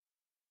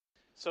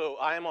So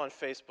I am on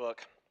Facebook,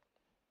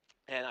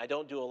 and I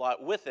don't do a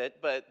lot with it,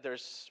 but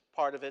there's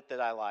part of it that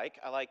I like.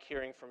 I like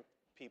hearing from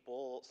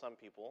people, some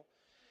people,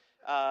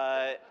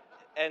 uh,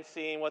 and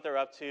seeing what they're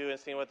up to and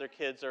seeing what their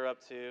kids are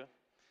up to.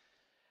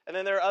 And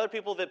then there are other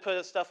people that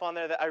put stuff on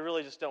there that I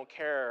really just don't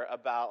care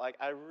about. Like,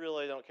 I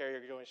really don't care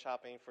you're going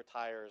shopping for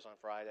tires on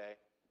Friday.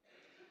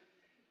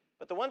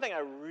 But the one thing I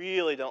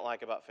really don't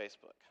like about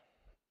Facebook,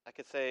 I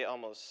could say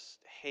almost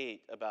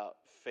hate about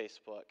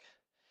Facebook,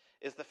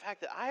 is the fact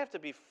that I have to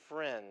be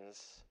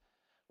friends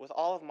with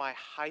all of my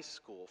high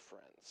school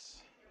friends.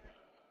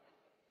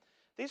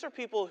 These are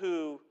people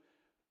who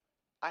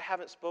I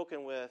haven't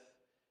spoken with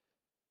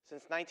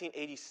since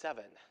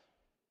 1987.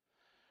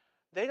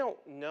 They don't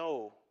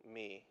know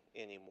me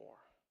anymore.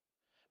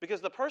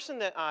 Because the person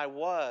that I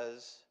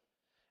was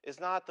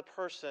is not the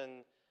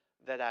person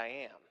that I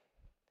am.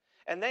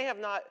 And they have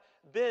not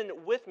been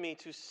with me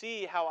to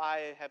see how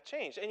I have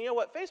changed. And you know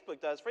what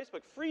Facebook does?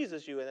 Facebook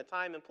freezes you in a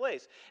time and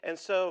place. And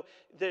so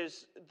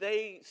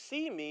they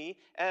see me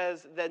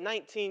as the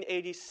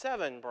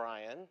 1987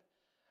 Brian,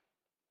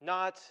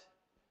 not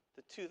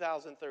the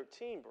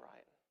 2013 Brian.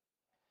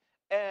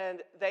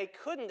 And they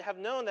couldn't have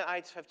known that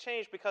I have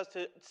changed, because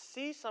to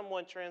see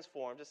someone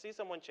transform, to see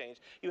someone change,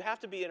 you have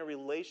to be in a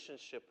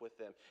relationship with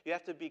them. You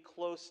have to be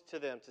close to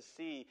them to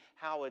see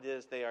how it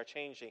is they are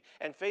changing.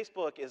 And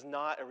Facebook is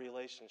not a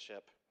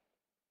relationship.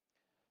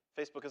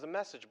 Facebook is a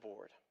message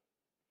board.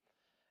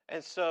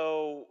 And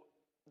so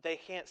they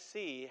can't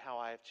see how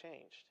I have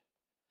changed.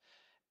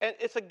 And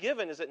it's a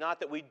given, is it not,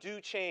 that we do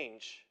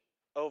change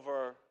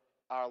over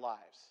our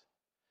lives.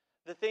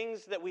 The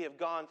things that we have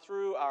gone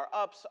through, our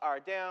ups, our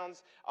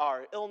downs,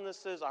 our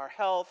illnesses, our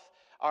health,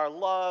 our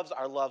loves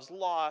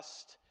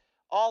lost,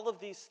 all of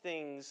these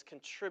things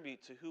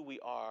contribute to who we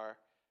are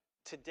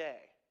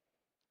today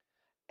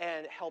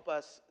and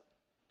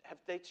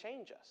they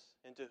change us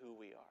into who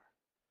we are.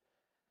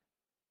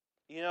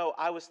 You know,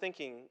 I was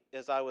thinking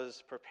as I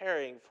was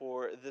preparing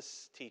for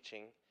this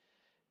teaching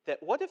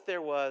that what if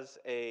there was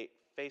a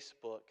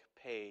Facebook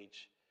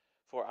page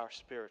for our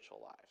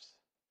spiritual lives?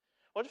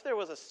 What if there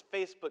was a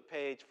Facebook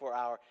page for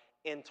our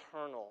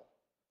internal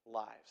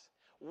lives?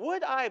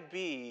 Would I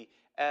be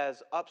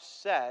as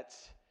upset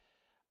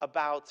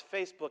about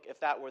Facebook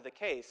if that were the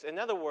case? In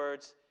other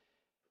words,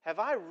 have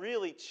I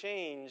really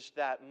changed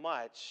that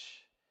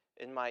much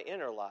in my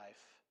inner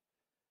life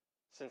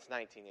since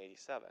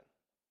 1987?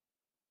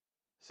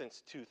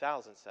 Since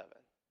 2007?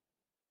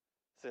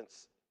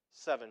 Since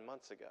 7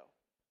 months ago?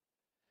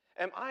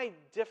 Am I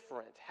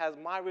different? Has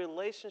my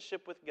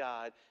relationship with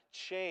God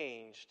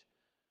changed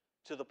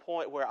to the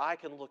point where I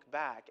can look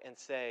back and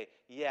say,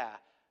 yeah,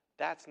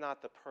 that's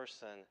not the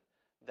person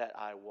that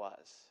I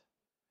was.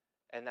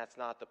 And that's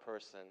not the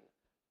person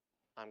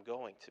I'm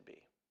going to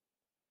be.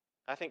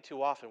 I think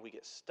too often we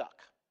get stuck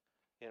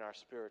in our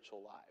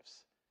spiritual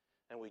lives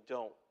and we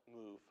don't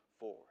move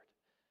forward.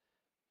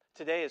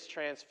 Today is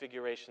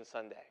Transfiguration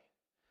Sunday.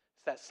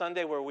 It's that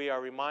Sunday where we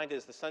are reminded,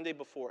 it's the Sunday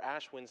before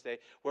Ash Wednesday,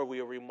 where we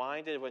are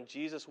reminded when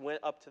Jesus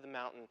went up to the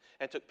mountain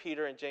and took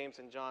Peter and James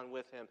and John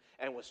with him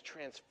and was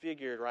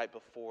transfigured right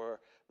before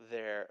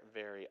their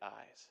very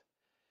eyes.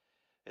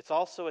 It's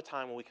also a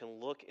time when we can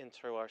look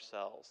into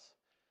ourselves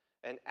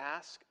and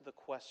ask the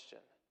question,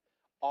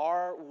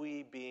 are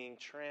we being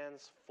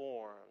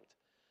transformed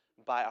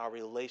by our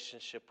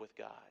relationship with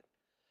God?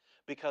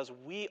 Because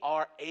we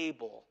are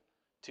able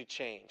to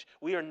change.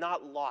 We are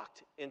not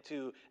locked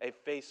into a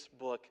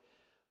Facebook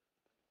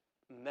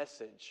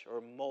message or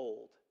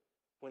mold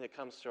when it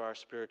comes to our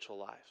spiritual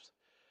lives.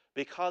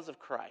 Because of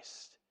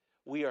Christ,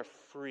 we are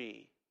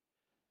free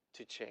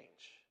to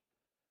change.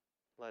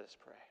 Let us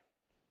pray.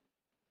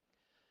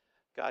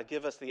 God,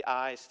 give us the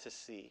eyes to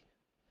see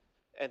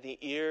and the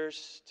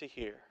ears to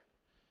hear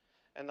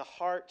and the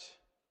heart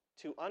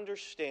to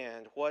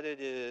understand what it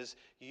is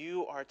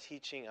you are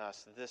teaching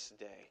us this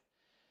day.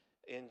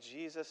 In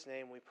Jesus'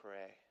 name we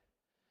pray.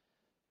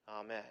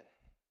 Amen.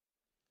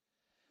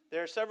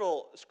 There are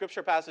several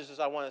scripture passages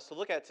I want us to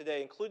look at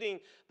today, including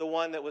the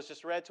one that was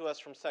just read to us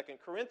from 2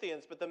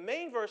 Corinthians. But the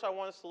main verse I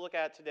want us to look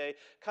at today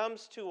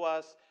comes to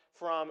us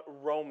from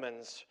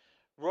Romans.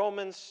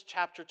 Romans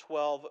chapter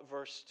 12,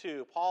 verse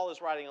 2. Paul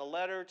is writing a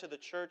letter to the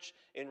church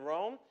in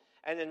Rome.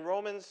 And in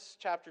Romans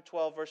chapter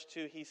 12, verse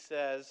 2, he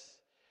says,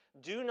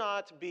 "Do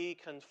not be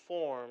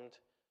conformed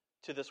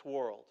to this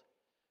world,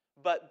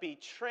 but be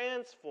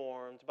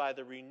transformed by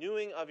the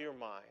renewing of your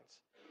minds,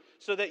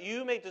 so that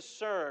you may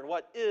discern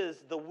what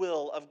is the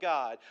will of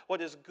God,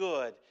 what is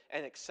good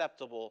and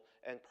acceptable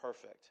and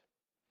perfect."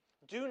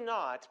 Do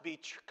not be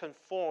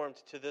conformed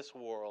to this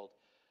world,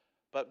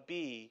 but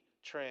be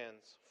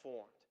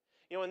transformed.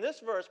 You know, in this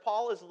verse,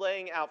 Paul is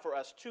laying out for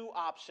us two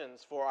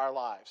options for our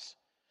lives.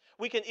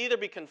 We can either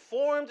be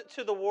conformed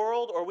to the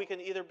world, or we can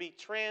either be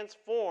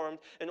transformed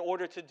in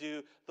order to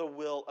do the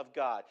will of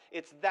God.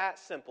 It's that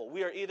simple.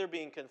 We are either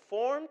being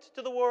conformed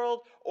to the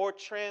world or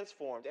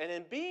transformed. And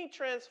in being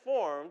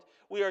transformed,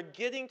 we are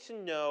getting to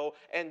know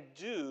and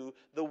do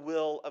the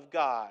will of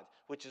God,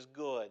 which is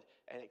good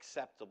and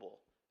acceptable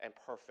and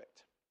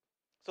perfect.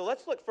 So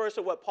let's look first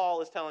at what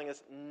Paul is telling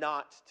us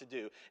not to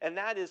do, and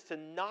that is to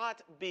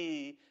not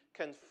be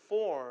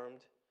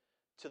conformed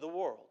to the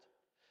world.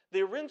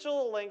 The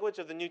original language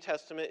of the New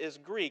Testament is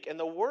Greek, and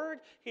the word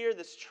here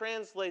that's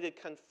translated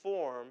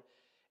conform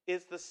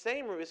is the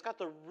same root. It's got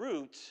the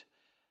root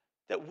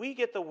that we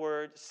get the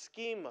word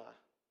schema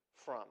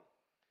from.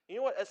 You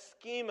know what a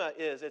schema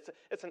is?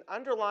 It's an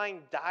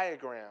underlying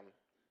diagram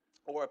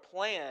or a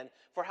plan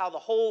for how the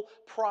whole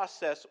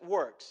process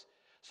works.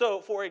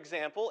 So, for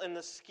example, in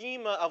the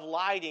schema of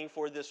lighting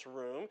for this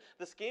room,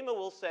 the schema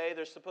will say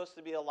there's supposed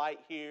to be a light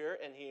here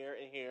and here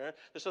and here.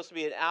 There's supposed to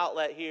be an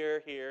outlet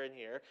here, here, and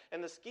here.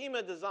 And the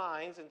schema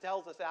designs and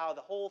tells us how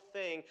the whole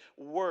thing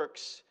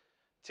works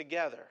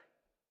together.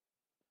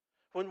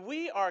 When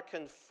we are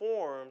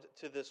conformed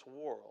to this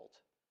world,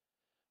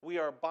 we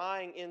are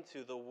buying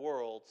into the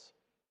world's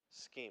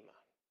schema.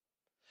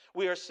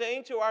 We are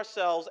saying to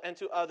ourselves and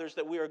to others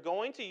that we are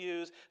going to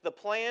use the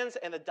plans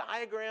and the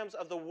diagrams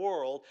of the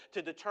world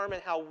to determine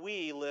how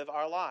we live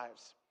our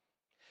lives.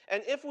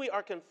 And if we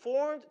are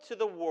conformed to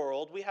the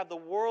world, we have the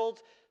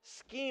world's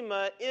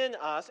schema in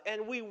us,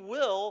 and we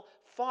will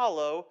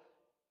follow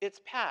its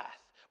path.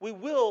 We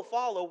will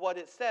follow what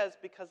it says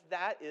because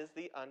that is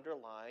the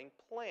underlying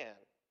plan.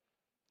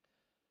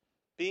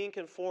 Being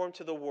conformed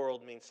to the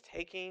world means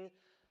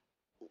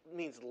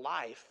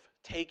life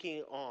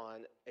taking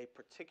on a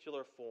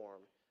particular form,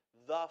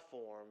 the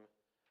form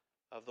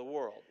of the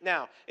world.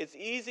 Now, it's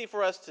easy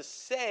for us to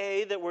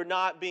say that we're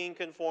not being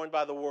conformed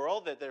by the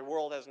world, that the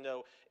world has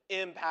no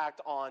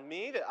impact on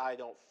me, that I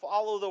don't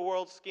follow the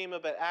world's schema,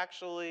 but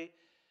actually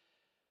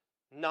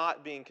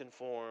not being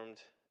conformed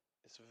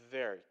is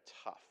very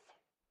tough.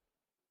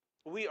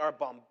 We are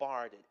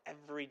bombarded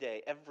every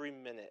day, every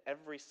minute,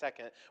 every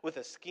second with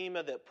a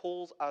schema that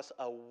pulls us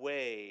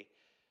away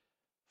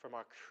from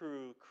our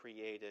true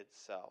created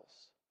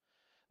selves.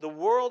 The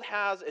world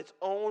has its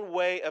own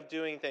way of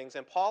doing things,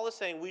 and Paul is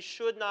saying we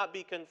should not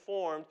be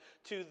conformed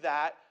to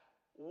that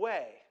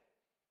way.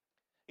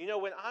 You know,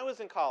 when I was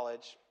in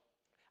college,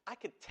 I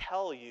could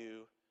tell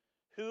you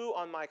who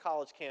on my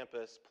college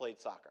campus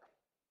played soccer.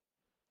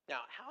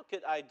 Now, how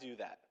could I do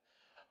that?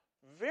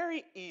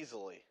 Very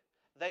easily.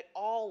 They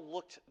all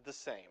looked the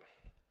same.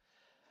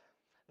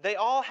 They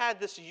all had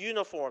this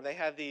uniform. They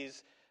had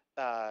these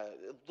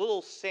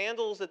little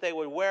sandals that they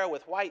would wear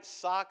with white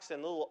socks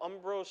and little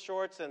Umbro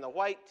shorts and a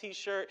white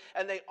t-shirt,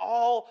 and they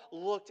all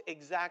looked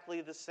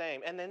exactly the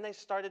same. And then they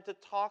started to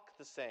talk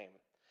the same.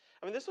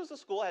 I mean, this was a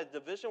school that had a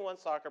Division I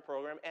soccer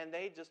program, and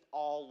they just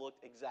all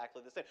looked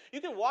exactly the same.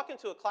 You can walk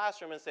into a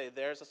classroom and say,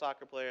 there's a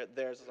soccer player,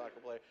 there's a soccer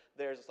player,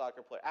 there's a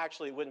soccer player.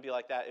 Actually, it wouldn't be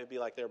like that. It would be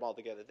like they're all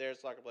together. There's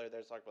a soccer player,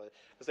 there's a soccer player,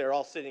 because they're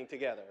all sitting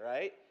together,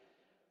 right?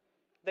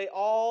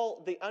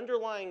 The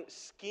underlying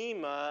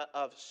schema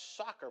of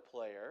soccer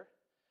player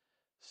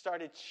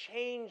started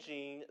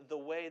changing the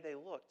way they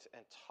looked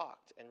and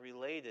talked and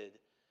related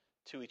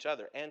to each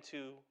other and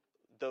to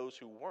those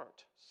who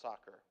weren't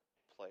soccer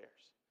players.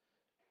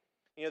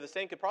 You know, the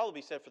same could probably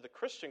be said for the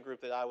Christian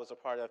group that I was a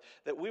part of,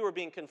 that we were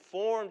being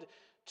conformed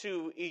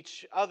to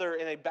each other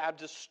in a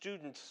Baptist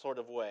student sort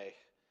of way.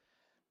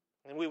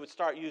 And we would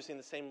start using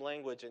the same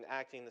language and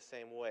acting the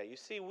same way. You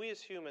see, we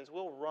as humans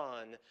will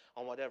run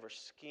on whatever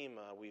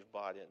schema we've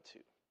bought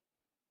into.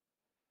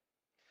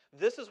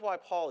 This is why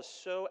Paul is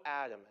so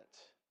adamant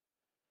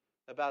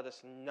about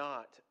us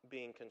not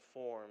being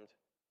conformed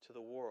to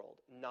the world,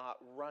 not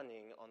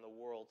running on the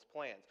world's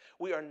plans.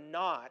 We are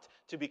not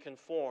to be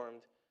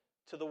conformed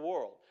to the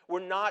world. We're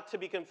not to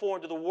be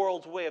conformed to the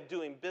world's way of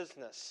doing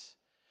business.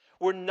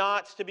 We're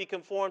not to be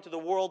conformed to the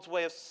world's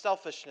way of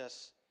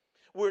selfishness.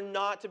 We're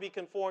not to be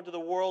conformed to the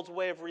world's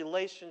way of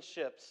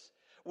relationships.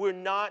 We're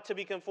not to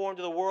be conformed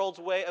to the world's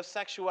way of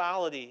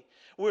sexuality.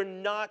 We're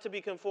not to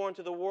be conformed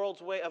to the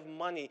world's way of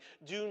money.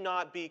 Do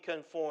not be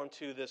conformed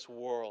to this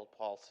world,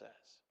 Paul says,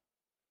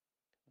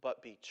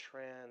 but be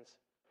transformed.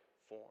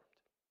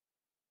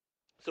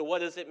 So what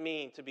does it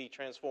mean to be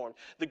transformed?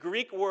 The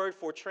Greek word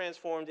for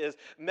transformed is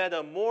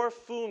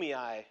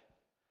metamorphumai.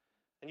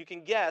 And you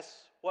can guess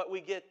what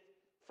we get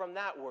from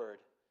that word,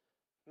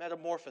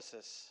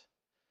 metamorphosis.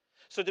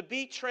 So to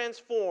be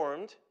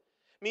transformed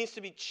means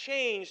to be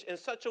changed in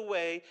such a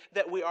way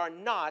that we are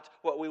not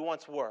what we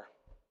once were.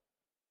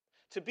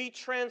 To be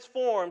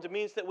transformed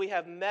means that we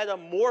have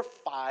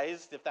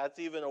metamorphized, if that's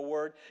even a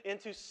word,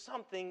 into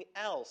something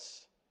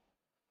else.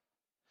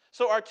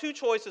 So our two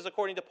choices,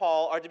 according to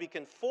Paul, are to be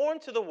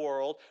conformed to the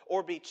world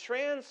or be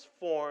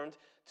transformed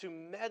to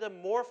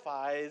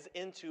metamorphize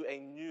into a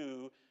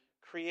new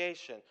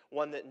creation,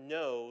 one that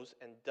knows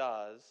and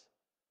does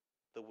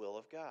the will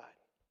of God.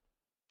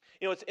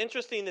 You know, it's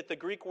interesting that the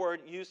Greek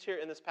word used here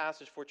in this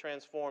passage for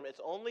transform,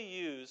 it's only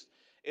used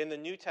in the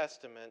New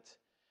Testament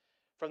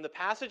from the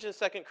passage in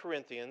 2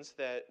 Corinthians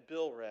that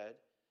Bill read,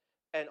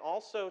 and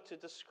also to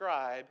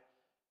describe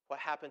what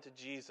happened to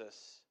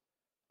Jesus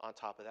on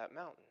top of that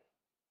mountain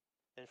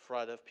in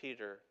front of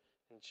Peter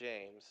and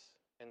James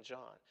and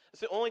John.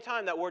 It's the only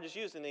time that word is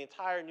used in the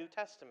entire New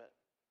Testament.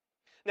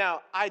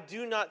 Now, I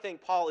do not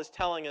think Paul is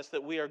telling us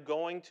that we are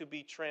going to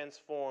be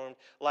transformed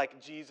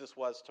like Jesus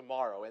was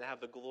tomorrow and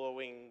have the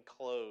glowing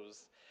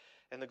clothes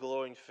and the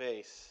glowing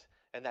face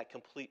and that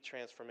complete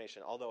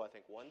transformation, although I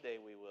think one day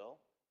we will.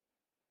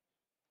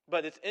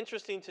 But it's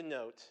interesting to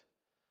note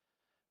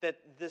that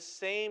this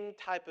same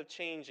type of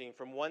changing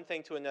from one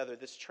thing to another,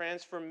 this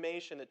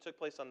transformation that took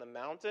place on the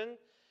mountain,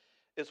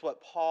 is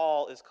what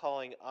Paul is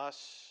calling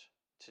us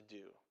to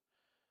do.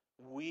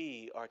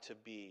 We are to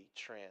be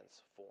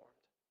transformed.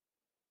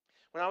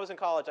 When I was in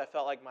college, I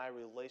felt like my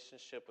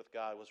relationship with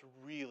God was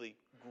really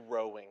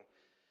growing.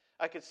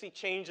 I could see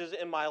changes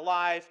in my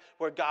life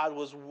where God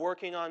was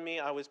working on me.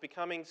 I was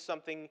becoming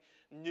something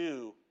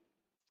new.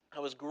 I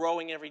was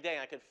growing every day.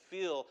 I could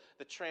feel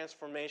the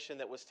transformation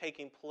that was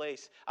taking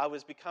place. I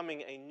was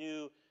becoming a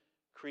new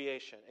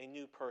creation, a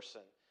new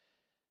person.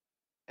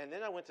 And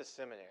then I went to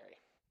seminary.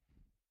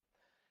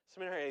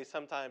 Seminary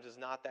sometimes is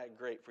not that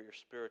great for your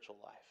spiritual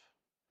life.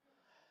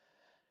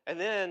 And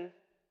then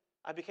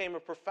I became a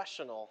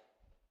professional.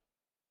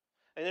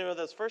 And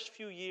those first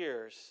few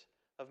years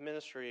of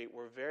ministry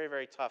were very,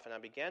 very tough. And I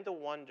began to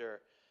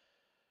wonder,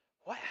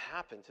 what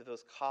happened to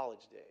those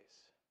college days?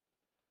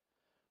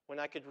 When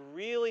I could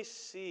really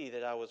see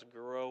that I was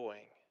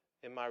growing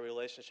in my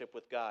relationship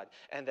with God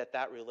and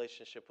that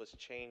relationship was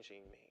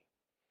changing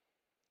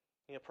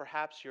me.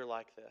 Perhaps you're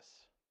like this.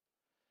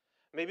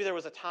 Maybe there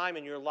was a time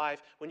in your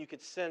life when you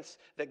could sense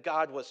that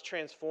God was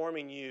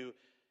transforming you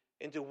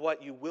into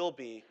what you will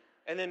be.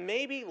 And then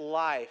maybe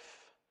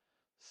life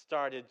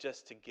started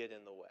just to get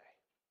in the way.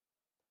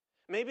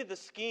 Maybe the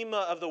schema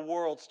of the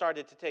world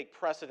started to take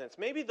precedence.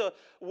 Maybe the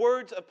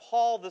words of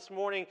Paul this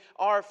morning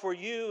are for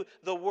you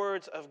the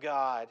words of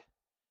God.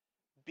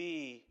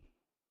 Be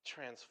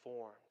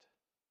transformed.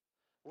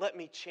 Let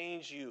me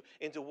change you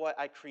into what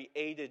I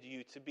created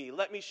you to be.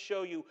 Let me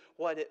show you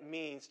what it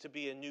means to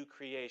be a new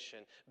creation.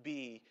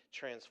 Be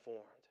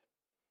transformed.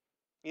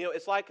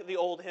 It's like the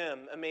old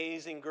hymn,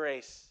 Amazing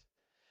Grace.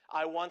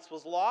 I once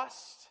was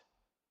lost,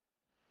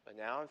 but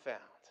now I'm found.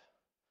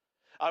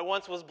 I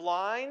once was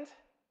blind,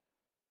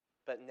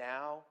 but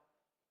now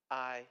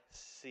I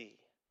see.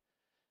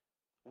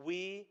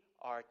 We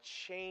are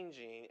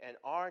changing and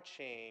are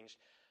changed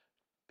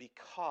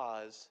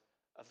because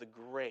of the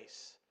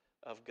grace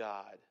of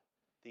God,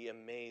 the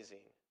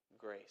amazing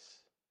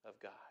grace of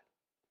God.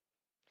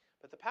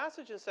 But the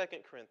passage in 2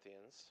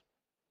 Corinthians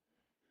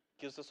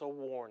gives us a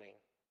warning.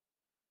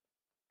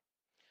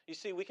 You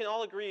see, we can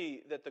all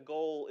agree that the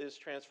goal is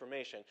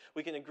transformation.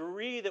 We can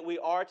agree that we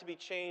are to be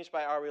changed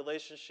by our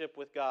relationship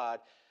with God.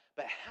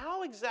 But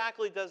how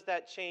exactly does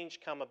that change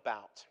come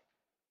about?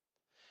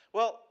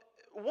 Well,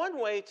 one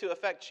way to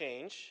effect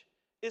change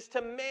is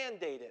to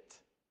mandate it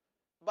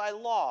by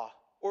law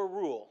or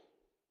rule,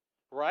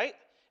 right?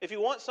 If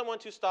you want someone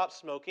to stop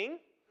smoking,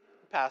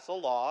 pass a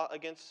law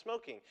against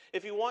smoking.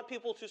 If you want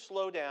people to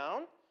slow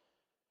down,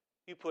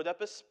 you put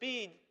up a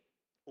speed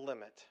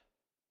limit.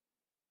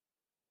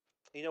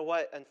 You know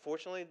what?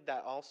 Unfortunately,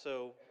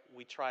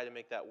 we try to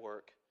make that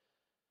work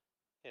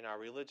in our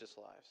religious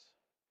lives.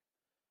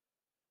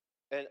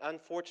 And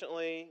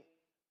unfortunately,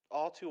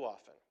 all too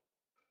often,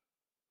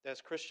 as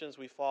Christians,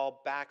 we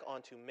fall back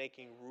onto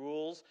making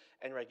rules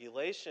and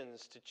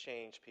regulations to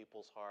change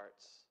people's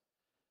hearts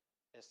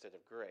instead of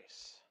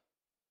grace.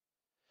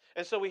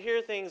 And so we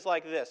hear things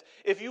like this.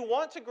 If you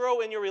want to grow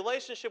in your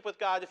relationship with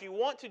God, if you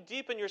want to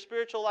deepen your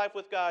spiritual life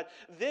with God,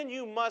 then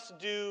you must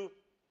do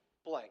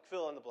blank.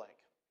 Fill in the blank.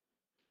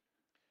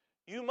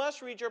 You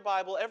must read your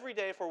Bible every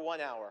day for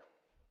 1 hour.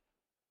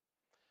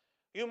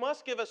 You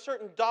must give a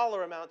certain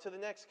dollar amount to the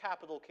next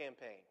capital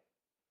campaign.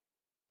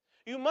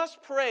 You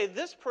must pray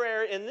this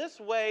prayer in this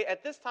way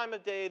at this time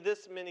of day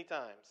this many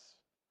times.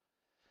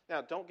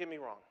 Now, don't get me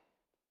wrong.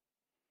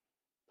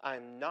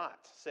 I'm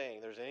not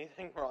saying there's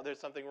anything wrong. There's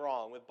something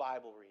wrong with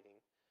Bible reading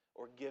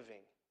or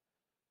giving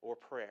or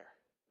prayer.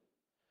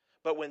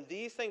 But when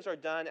these things are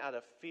done out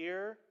of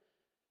fear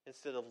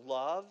instead of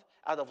love,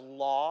 out of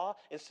law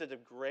instead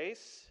of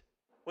grace,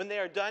 when they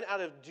are done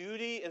out of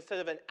duty instead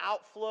of an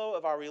outflow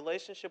of our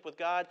relationship with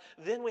God,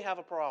 then we have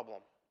a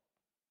problem.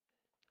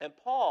 And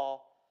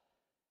Paul,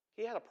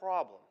 he had a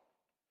problem.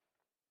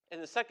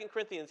 In the 2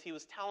 Corinthians, he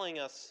was telling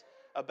us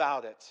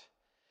about it.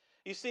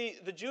 You see,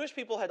 the Jewish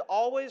people had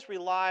always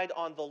relied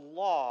on the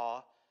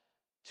law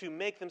to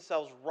make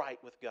themselves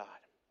right with God.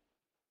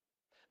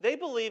 They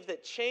believed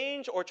that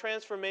change or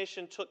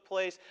transformation took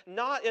place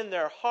not in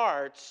their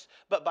hearts,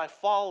 but by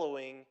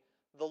following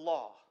the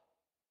law.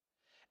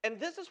 And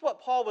this is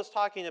what Paul was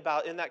talking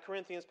about in that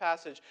Corinthians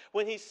passage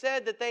when he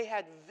said that they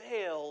had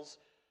veils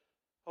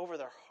over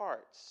their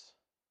hearts.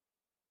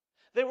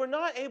 They were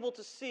not able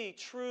to see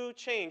true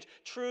change.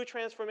 True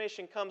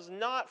transformation comes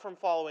not from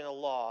following a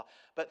law,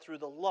 but through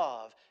the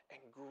love and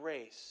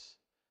grace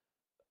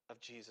of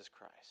Jesus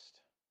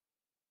Christ.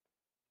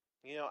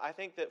 I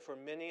think that for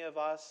many of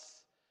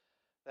us,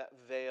 that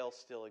veil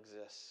still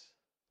exists.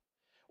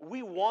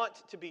 We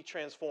want to be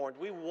transformed.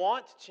 We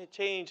want to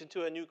change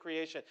into a new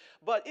creation.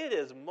 But it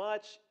is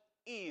much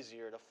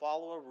easier to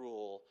follow a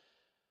rule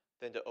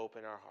than to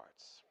open our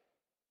hearts.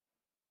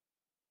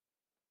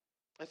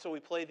 And so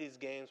we play these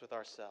games with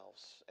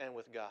ourselves and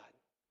with God.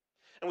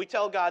 And we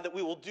tell God that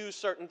we will do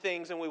certain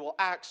things and we will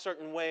act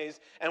certain ways.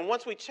 And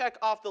once we check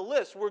off the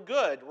list, we're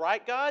good,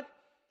 right, God?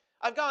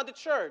 I've gone to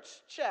church,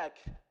 check.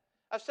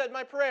 I've said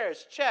my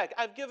prayers, check.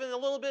 I've given a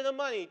little bit of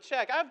money,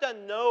 check. I've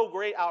done no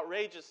great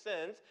outrageous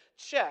sins,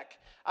 check.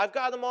 I've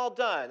got them all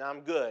done,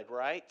 I'm good,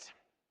 right?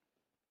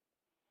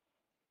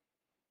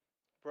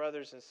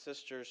 Brothers and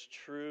sisters,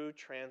 true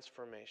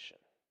transformation,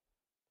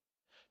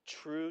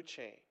 true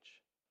change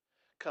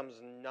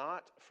comes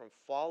not from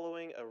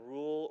following a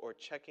rule or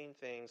checking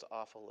things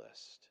off a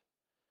list.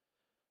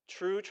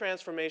 True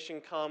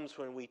transformation comes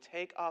when we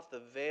take off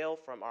the veil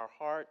from our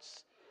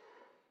hearts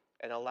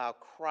and allow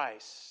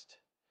Christ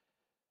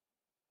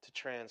to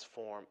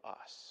transform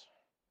us.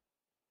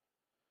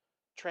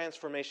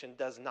 Transformation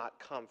does not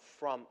come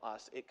from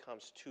us, it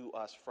comes to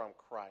us from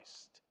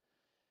Christ.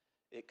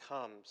 It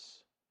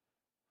comes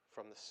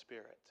from the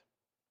Spirit.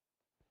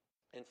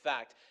 In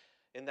fact,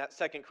 in that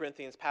 2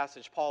 Corinthians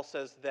passage, Paul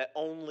says that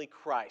only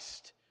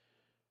Christ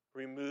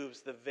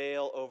removes the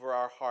veil over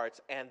our hearts,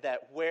 and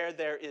that where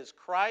there is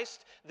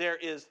Christ, there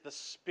is the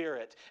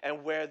Spirit.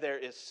 And where there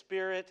is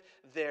Spirit,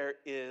 there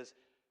is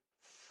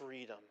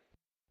freedom.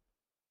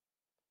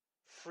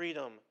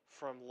 Freedom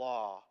from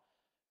law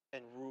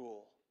and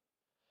rule.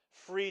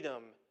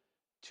 Freedom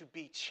to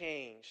be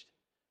changed.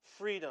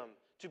 Freedom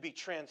to be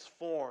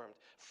transformed.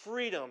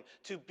 Freedom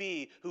to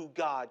be who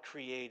God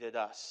created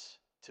us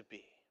to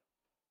be.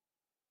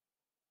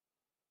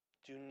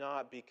 Do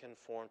not be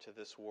conformed to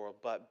this world,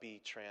 but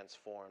be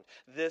transformed.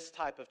 This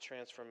type of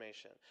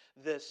transformation,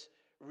 this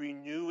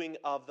renewing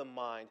of the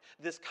mind,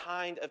 this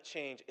kind of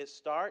change, it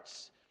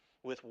starts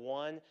with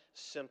one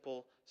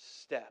simple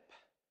step.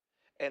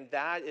 And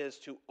that is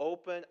to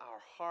open our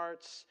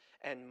hearts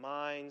and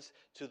minds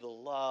to the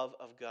love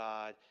of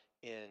God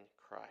in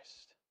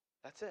Christ.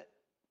 That's it.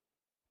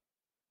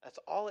 That's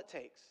all it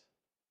takes.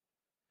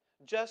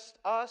 Just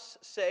us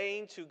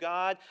saying to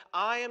God,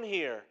 I am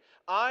here.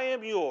 I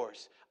am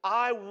yours.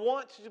 I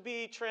want to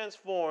be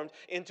transformed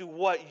into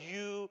what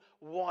you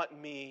want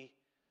me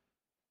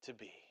to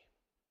be.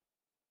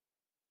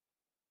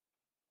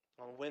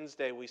 On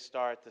Wednesday, we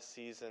start the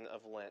season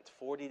of Lent,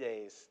 40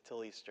 days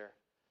till Easter.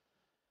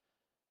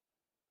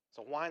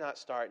 So why not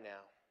start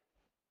now?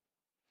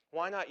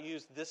 Why not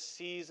use this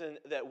season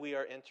that we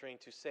are entering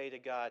to say to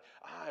God,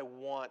 I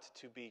want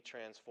to be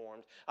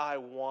transformed. I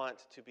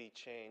want to be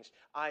changed.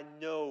 I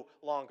no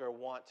longer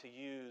want to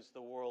use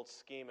the world's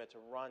schema to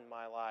run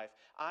my life.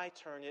 I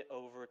turn it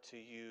over to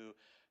you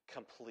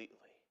completely.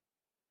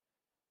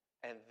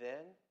 And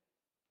then,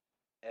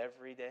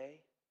 every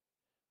day,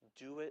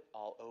 do it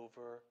all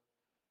over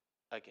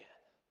again.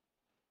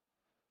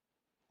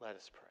 Let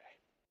us pray.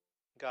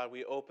 God,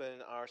 we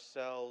open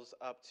ourselves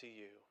up to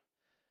you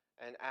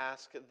and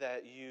ask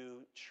that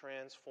you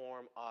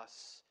transform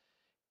us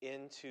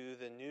into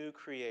the new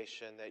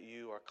creation that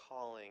you are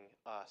calling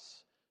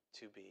us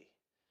to be.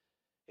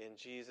 In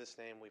Jesus'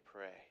 name we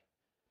pray.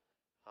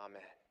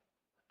 Amen.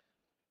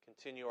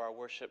 Continue our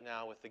worship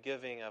now with the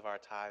giving of our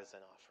tithes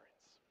and offerings.